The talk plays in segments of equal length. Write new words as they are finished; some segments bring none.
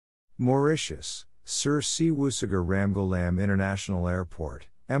Mauritius, Sir Seewoosagur Ramgoolam International Airport,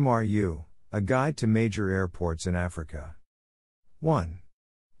 MRU, a guide to major airports in Africa. 1.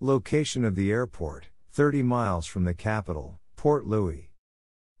 Location of the airport, 30 miles from the capital, Port Louis.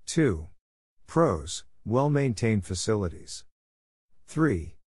 2. Pros, well-maintained facilities.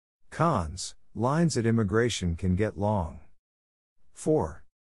 3. Cons, lines at immigration can get long. 4.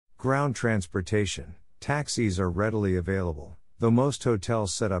 Ground transportation, taxis are readily available, though most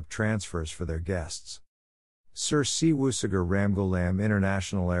hotels set up transfers for their guests. Sir Seewoosagur Ramgoolam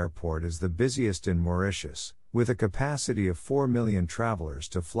International Airport is the busiest in Mauritius, with a capacity of 4 million travelers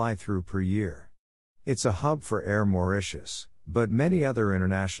to fly through per year. It's a hub for Air Mauritius, but many other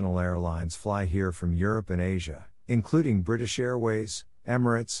international airlines fly here from Europe and Asia, including British Airways,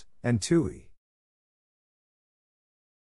 Emirates, and TUI.